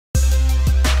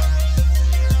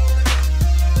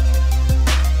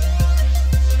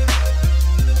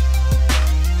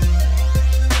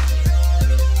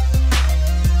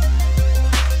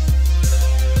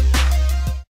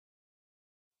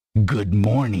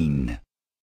9.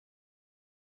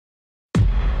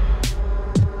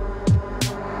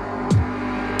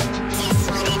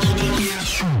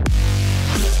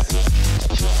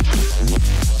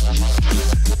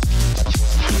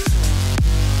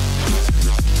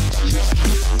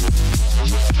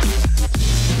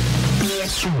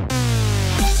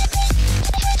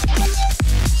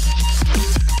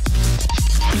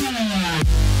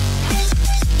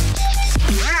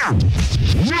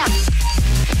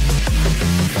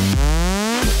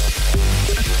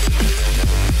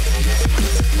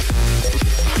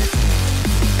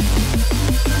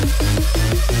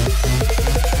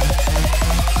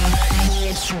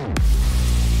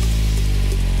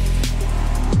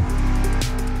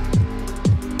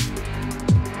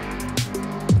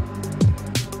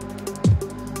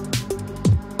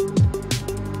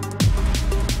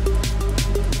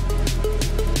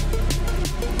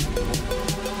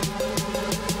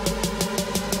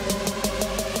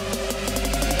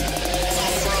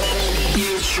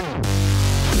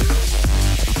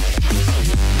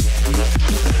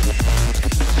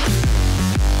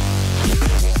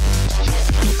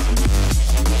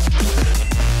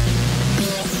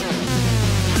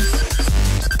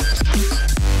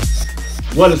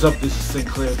 What is up? This is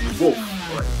SynClaiR the Wolf.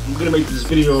 Right. I'm gonna make this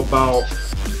video about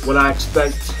what I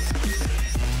expect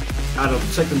out of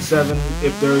Tekken 7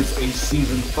 if there's a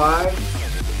Season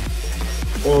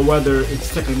 5 or whether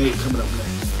it's Tekken 8 coming up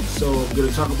next. So I'm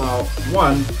gonna talk about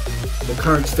one, the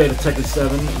current state of Tekken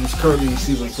 7, and it's currently in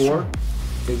Season 4.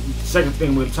 The second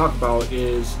thing we're gonna talk about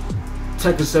is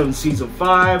Tekken 7 Season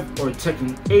 5 or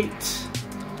Tekken 8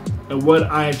 and what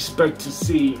I expect to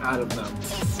see out of them.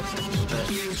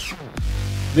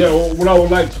 Yeah, what I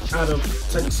would like out of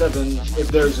Tekken 7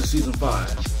 if there's a Season 5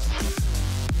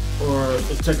 or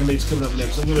if Tekken 8's coming up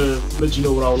next. I'm going to let you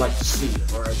know what I would like to see.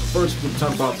 Alright, but first we're going to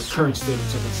talk about the current state of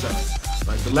Tekken 7.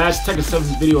 Like, the last Tekken 7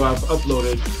 video I've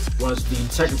uploaded was the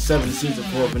Tekken 7 Season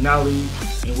 4 finale,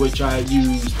 in which I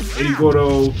used Eddie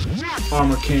Gordo,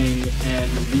 Armor King,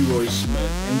 and Leroy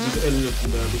Smith, and just edited it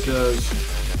from there because,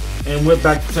 and went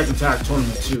back to Tekken Tag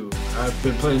Tournament 2. I've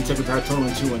been playing Tekken Tag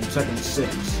Tournament 2 and Tekken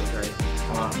 6, okay?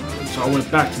 So I went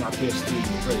back to my PS2 to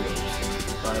play those.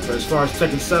 Alright, but as far as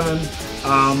Tekken 7,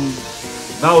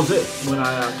 that was it when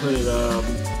I played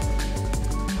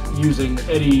using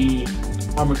Eddie,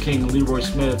 Armor King, and Leroy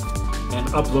Smith, and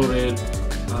uploaded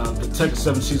the Tekken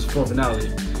 7 Season 4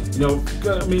 finale. You know,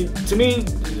 I mean, to me,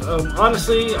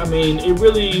 honestly, I mean, it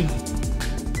really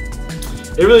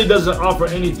doesn't offer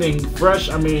anything fresh.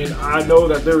 I mean, I know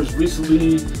that there was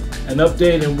recently an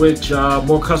update in which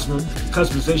more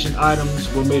customization items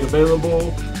were made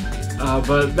available,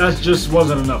 but that just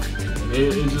wasn't enough.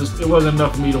 It wasn't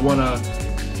enough for me to want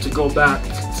to go back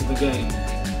to the game.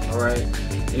 All right,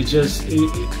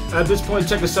 at this point,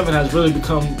 Tekken 7 has really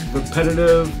become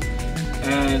repetitive,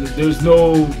 and there's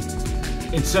no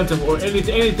incentive or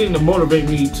anything to motivate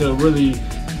me to really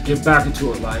get back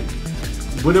into it. Like,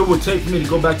 what it would take for me to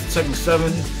go back to Tekken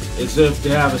 7 is if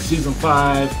they have a Season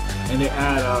 5 and they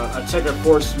add a Tekken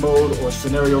Force mode or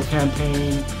scenario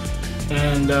campaign.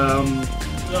 And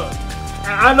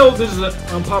I know this is an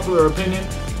unpopular opinion,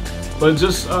 but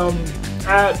just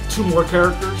add 2 more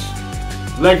characters,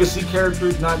 legacy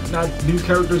characters, not new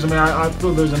characters. I mean, I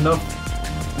feel there's enough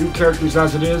new characters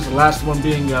as it is. The last one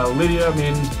being Lydia. I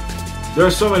mean, there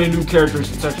are so many new characters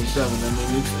in Tekken 7. I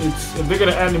mean, it's if they're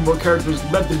gonna add any more characters,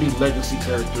 let them be legacy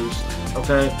characters,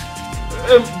 okay?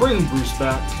 And bring Bruce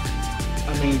back.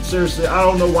 I mean, seriously, I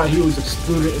don't know why he was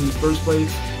excluded in the first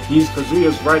place. He's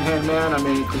Kazuya's right-hand man. I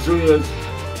mean, Kazuya's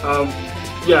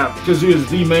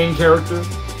the main character,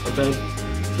 okay?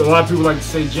 A lot of people like to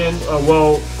say Jin.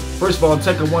 Well, first of all, in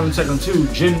Tekken 1 and Tekken 2,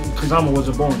 Jin Kazama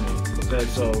wasn't born yet, okay?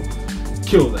 So,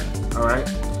 kill that, alright?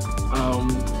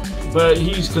 But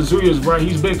he's been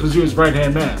Kazuya's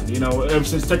right-hand man, you know, ever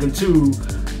since Tekken 2,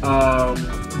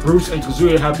 Bruce and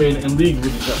Kazuya have been in league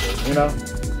with each other, you know?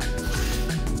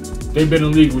 They've been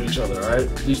in league with each other, alright?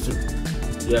 These two.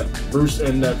 Yeah, Bruce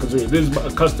and Kazuya. This is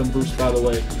a custom Bruce, by the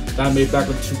way, that I made back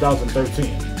in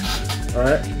 2013.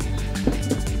 Alright?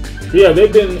 Yeah,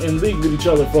 they've been in league with each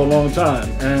other for a long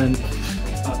time. And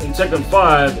in Tekken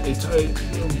 5,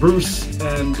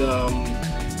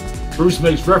 Bruce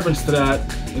makes reference to that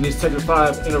in his Tekken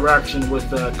 5 interaction with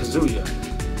Kazuya.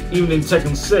 Even in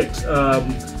Tekken 6,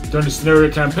 during the scenario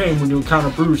campaign, when you encounter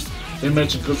Bruce, they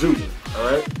mention Kazuya,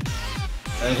 alright?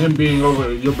 And him being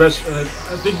over your best, I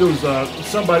think it was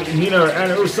somebody, Nina or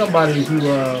Anna, it was somebody who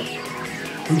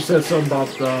said something about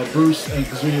Bruce and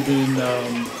Kazuya being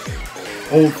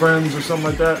old friends or something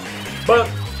like that. But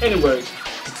anyways,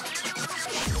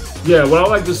 yeah, what I'd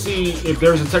like to see if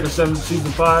there's a Tekken 7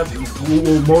 Season 5, what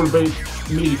will motivate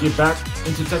me to get back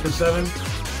into Tekken 7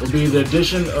 will be the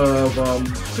addition of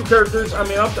 2 characters. I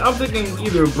mean, I'm thinking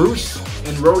either Bruce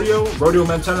and Rodeo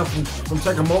Montana from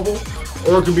Tekken Mobile,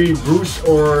 or it could be Bruce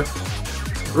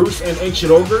and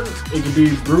Ancient Ogre. It could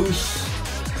be Bruce.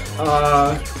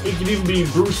 It could even be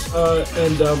Bruce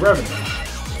and Revenant.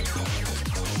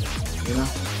 You know.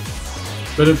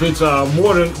 But if it's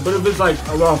but if it's like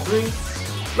around 3,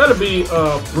 let it be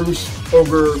Bruce,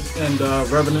 Ogre, and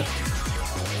Revenant.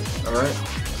 All right.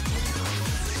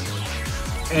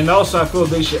 And also, I feel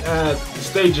they should add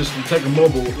stages from Tekken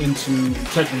Mobile into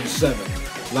Tekken 7,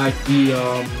 like the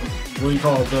what do you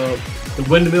call it? The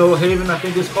Windmill Haven, I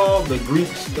think it's called, the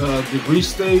Greece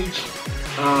stage,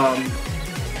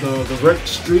 the Wreck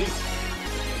Street,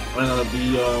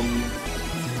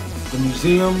 the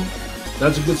museum.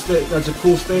 That's a good stage. That's a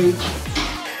cool stage.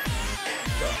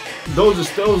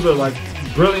 Those are like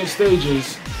brilliant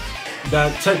stages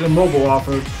that Tekken Mobile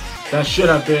offered that should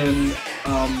have been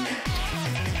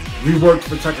reworked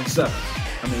for Tekken 7.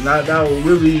 I mean, that will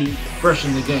really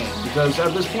freshen the game, because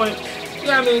at this point,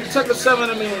 yeah, I mean, Tekken 7,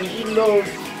 I mean, even though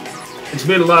it's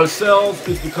made a lot of sales,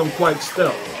 it's become quite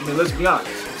stale. I mean, let's be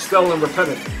honest, it's stale and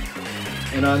repetitive.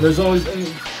 And there's always,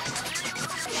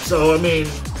 so I mean,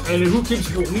 and who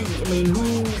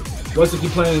wants to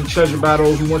keep playing treasure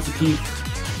battles? Who wants to keep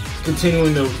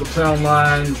continuing to play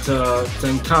online to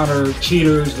encounter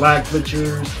cheaters, lag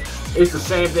glitchers? It's the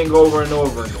same thing over and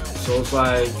over again. So it's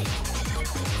like,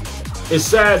 it's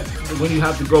sad when you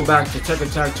have to go back to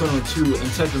Tekken Tag Tournament 2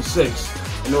 and Tekken 6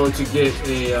 in order to get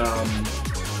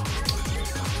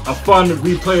a fun,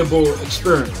 replayable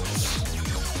experience.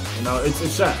 You know, it's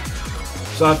sad.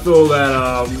 So I feel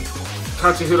that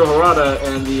Katsuhiro Harada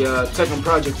and the Tekken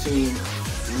Project team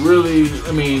really,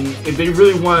 I mean, if they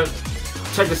really want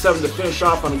Tekken 7 to finish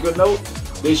off on a good note,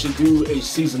 they should do a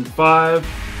Season 5,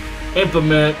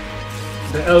 implement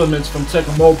the elements from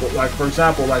Tekken Mobile, like for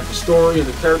example, like the story and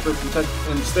the characters from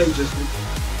Tekken and the stages.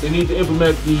 They need to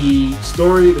implement the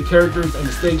story, the characters, and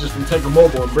the stages from Tekken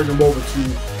Mobile and bring them over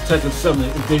to Tekken 7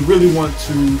 if they really want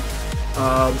to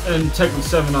end Tekken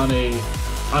 7 on a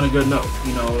good note.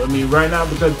 You know, I mean, right now,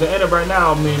 because the end of right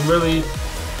now, I mean, really,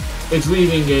 it's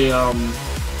leaving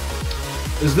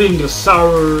a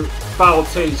sour, foul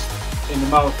taste in the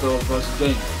mouth of us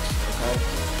gamers. Okay.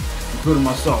 Including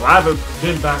myself. I haven't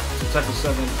been back to Tekken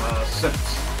 7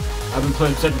 since. I've been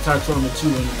playing Tekken Tag Tournament 2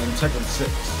 and Tekken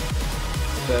 6.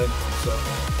 Okay, so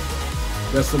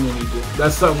that's something we need to.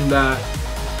 That's something that,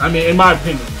 I mean, in my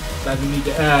opinion, that we need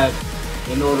to add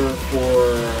in order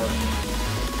for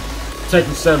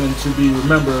Tekken 7 to be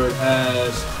remembered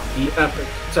as the epic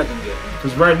Tekken game.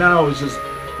 Because right now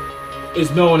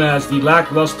it's known as the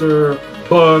lackluster,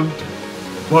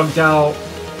 bugged out,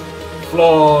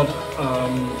 flawed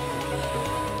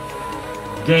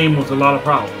game with a lot of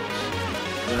problems,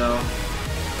 you know.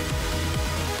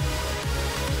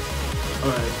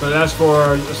 Alright, but as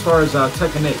far as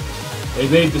Tekken 8, if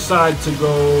they decide to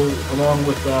go along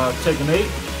with Tekken 8,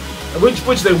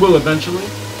 which they will eventually,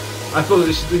 I feel that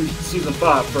they should do Season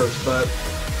 5 first. But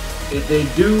if they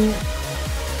do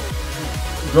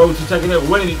go to Tekken 8,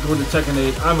 when they go to Tekken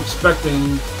 8, I'm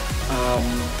expecting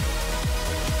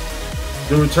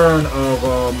the return of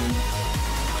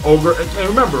Ogre. And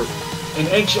remember, in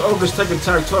Ancient Ogre's Tekken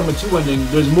Tag Tournament 2 ending,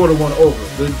 there's more than one Ogre.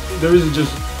 There isn't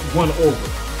just one Ogre.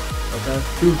 Okay?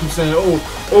 People keep saying, oh,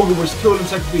 Ogre was killed in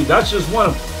Tekken 3. That's just one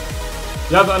of them.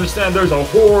 You have to understand there's a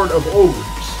horde of Ogres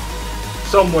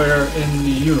somewhere in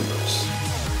the universe.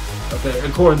 Okay?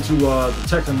 According to the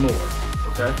Tekken lore.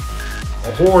 Okay?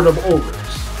 A horde of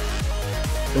Ogres.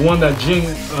 The one that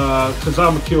Jin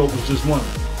Kazama killed was just one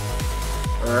of them.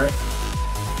 Alright?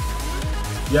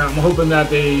 Yeah, I'm hoping that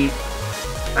they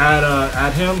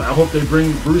add him. I hope they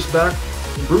bring Bruce back.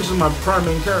 Bruce is my prime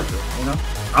main character, you know?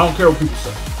 I don't care what people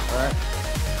say, alright?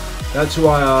 That's who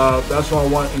I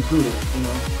want included, you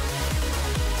know?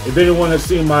 If anyone has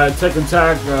seen my Tekken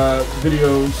Tag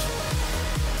videos,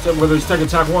 whether it's Tekken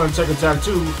Tag 1 or Tekken Tag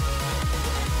 2,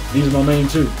 these are my main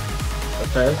two,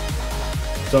 okay?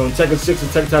 So in Tekken 6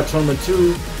 and Tekken Tag Tournament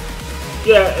 2,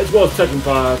 yeah, as well as Tekken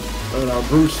 5,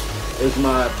 Bruce is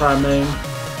my prime main.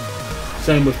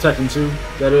 Same with Tekken 2,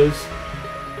 that is.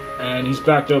 And he's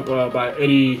backed up by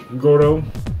Eddie Gordo.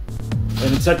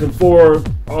 And in Tekken 4,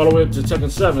 all the way up to Tekken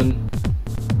 7,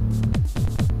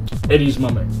 Eddie's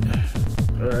my main.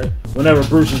 Alright? Whenever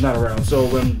Bruce is not around. So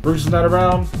when Bruce is not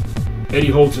around, Eddie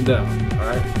holds him down.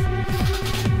 Alright?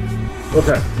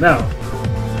 Okay, now,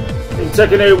 in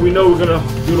Tekken 8, we know we're gonna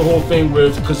do the whole thing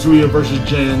with Kazuya versus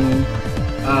Jin.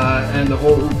 and the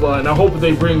whole hoopla. And I hope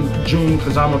they bring June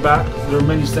Kazama back. There are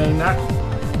many saying that.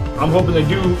 I'm hoping they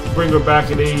do bring her back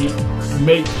and they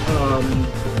make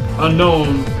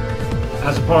Unknown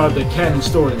as a part of the canon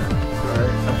story now. Right?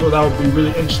 I thought that would be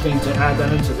really interesting to add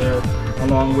that into there,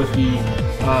 along with the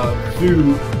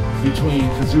feud between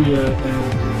Kazuya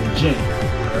and Jin.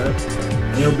 Right?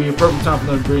 And it'll be a perfect time for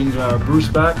them to bring Bruce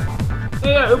back.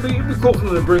 Yeah, it'll be cool for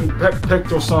them to bring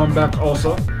Pector-san back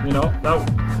also. You know, that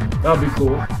would be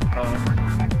cool.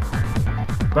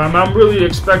 But I'm really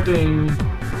expecting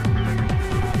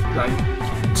like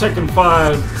Tekken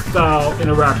 5 style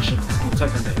interaction in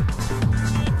Tekken Day,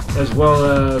 as well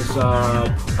as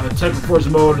Tekken Force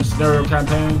mode and scenario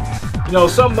campaign. You know,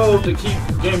 some mode to keep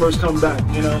gamers coming back.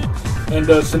 You know, and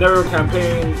the scenario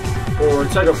campaign for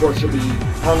Tekken Force should be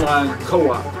online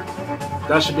co-op.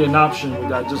 That should be an option with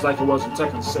that, just like it was in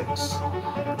Tekken 6. All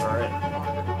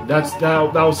right, that's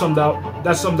something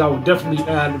that would definitely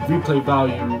add replay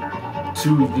value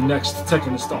to the next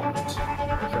Tekken installment.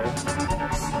 Okay.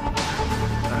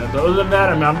 But other than that,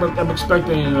 I mean, I'm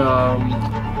expecting.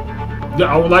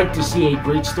 I would like to see a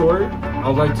great story. I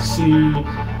would like to see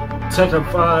Tekken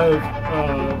 5.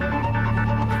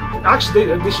 Actually,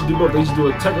 they should do both. They should do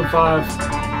a Tekken 5,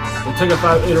 the Tekken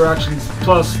 5 interactions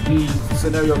plus the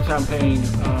scenario campaign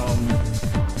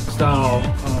style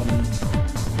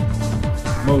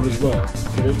mode as well.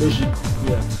 So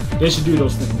they should do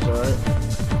those things. All right.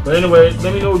 But anyway,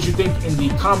 let me know what you think in the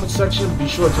comment section. Be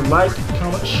sure to like,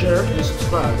 comment, share, and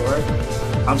subscribe. All right.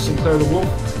 I'm SynClaiR the Wolf.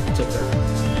 Take care.